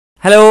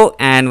Hello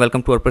and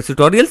welcome to WordPress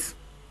tutorials.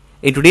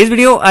 In today's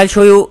video, I'll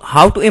show you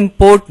how to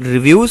import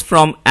reviews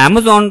from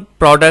Amazon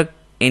product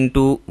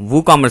into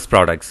Woocommerce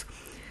products.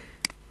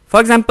 For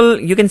example,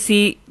 you can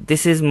see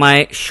this is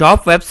my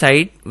shop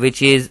website,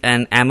 which is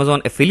an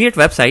Amazon affiliate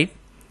website.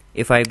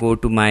 If I go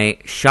to my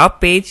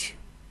shop page,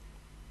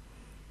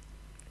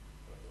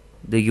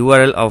 the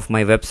URL of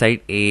my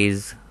website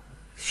is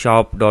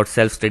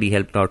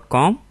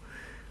shop.selfstudyhelp.com.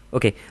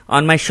 Okay,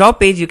 on my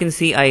shop page you can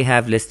see I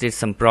have listed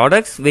some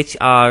products which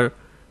are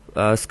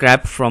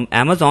scrapped from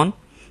Amazon,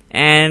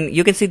 and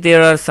you can see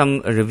there are some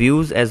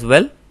reviews as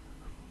well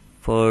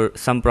for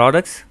some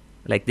products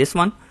like this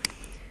one.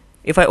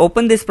 If I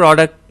open this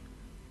product,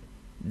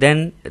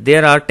 then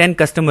there are 10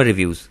 customer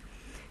reviews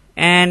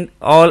and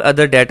all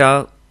other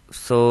data,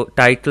 so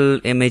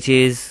title,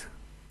 images,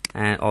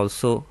 and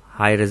also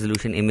high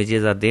resolution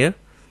images are there.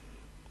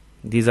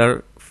 These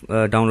are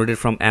downloaded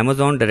from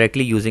Amazon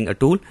directly using a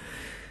tool.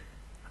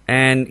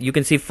 And you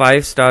can see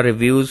 5-star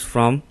reviews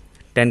from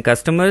 10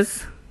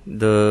 customers,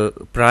 the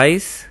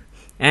price,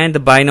 and the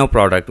buy now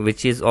product,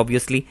 which is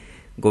obviously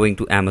going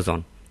to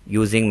Amazon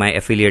using my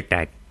affiliate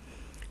tag.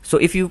 So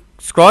if you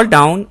scroll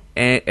down,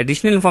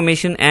 additional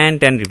information and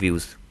 10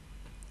 reviews.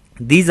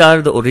 These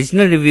are the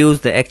original reviews,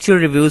 the actual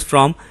reviews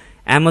from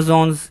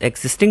Amazon's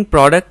existing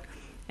product,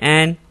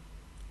 and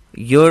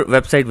your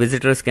website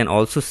visitors can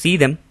also see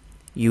them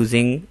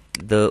using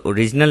the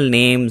original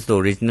names, the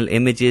original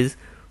images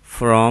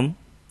from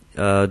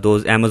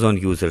those Amazon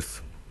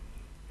users.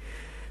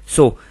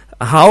 So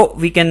how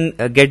we can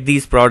get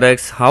these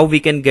products, how we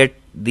can get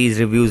these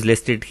reviews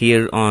listed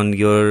here on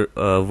your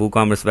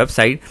Woocommerce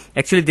website.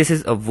 Actually, this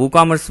is a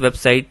Woocommerce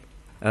website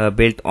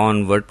built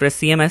on WordPress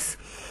CMS,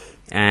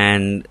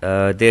 and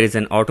there is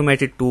an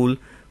automated tool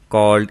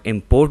called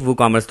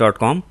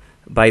importwoocommerce.com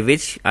by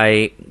which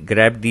I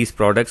grab these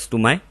products to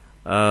my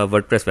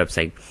WordPress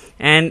website,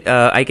 and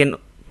I can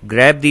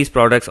grab these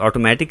products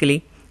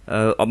automatically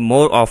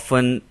more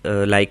often,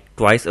 like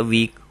twice a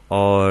week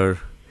or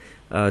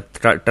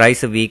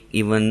thrice a week,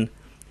 even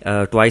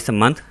twice a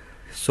month.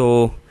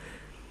 So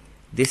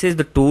this is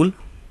the tool,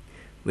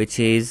 which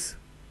is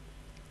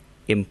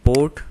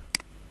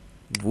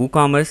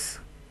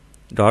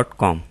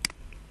importwoocommerce.com.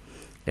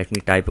 Let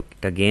me type it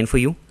again for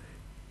you: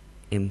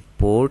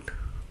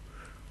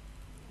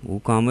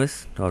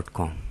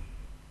 importwoocommerce.com.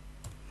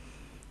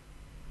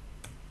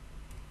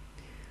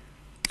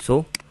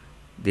 So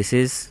this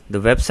is the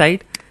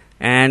website,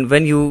 and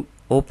when you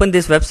open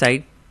this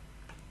website,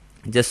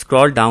 just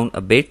scroll down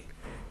a bit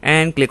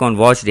and click on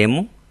watch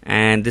demo,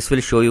 and this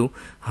will show you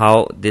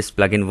how this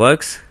plugin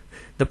works.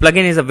 The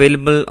plugin is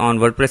available on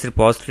WordPress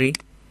repository.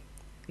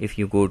 If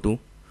you go to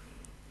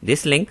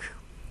this link,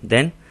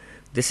 then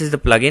this is the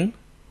plugin.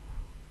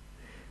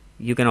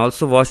 You can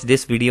also watch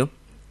this video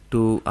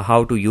to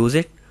how to use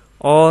it,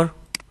 or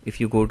if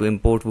you go to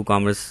import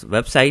WooCommerce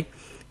website,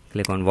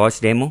 click on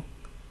watch demo,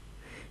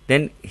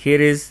 then here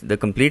is the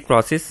complete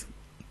process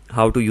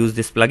how to use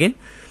this plugin.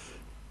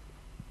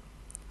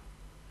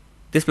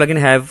 This plugin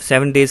have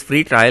 7 days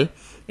free trial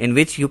in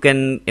which you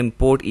can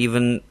import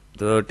even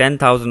the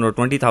 10,000 or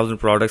 20,000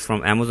 products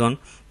from Amazon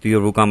to your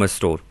WooCommerce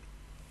store.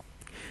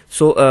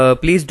 So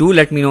please do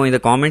let me know in the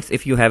comments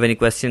if you have any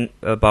question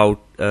about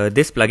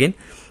this plugin.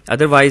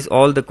 Otherwise,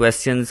 all the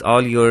questions,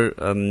 all your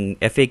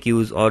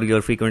FAQs or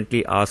your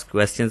frequently asked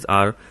questions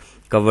are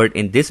covered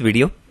in this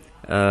video,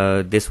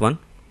 this one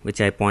which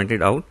I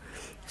pointed out.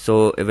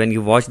 So when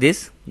you watch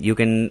this, you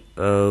can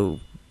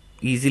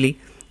easily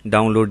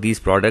download these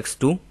products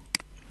to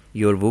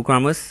your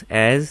WooCommerce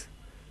as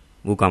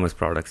WooCommerce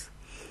products.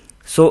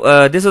 So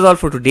this is all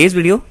for today's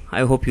video.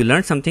 I hope you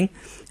learned something.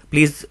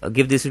 Please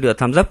give this video a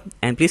thumbs up,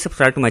 and please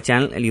subscribe to my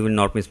channel and you will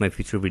not miss my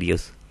future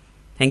videos.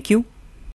 Thank you.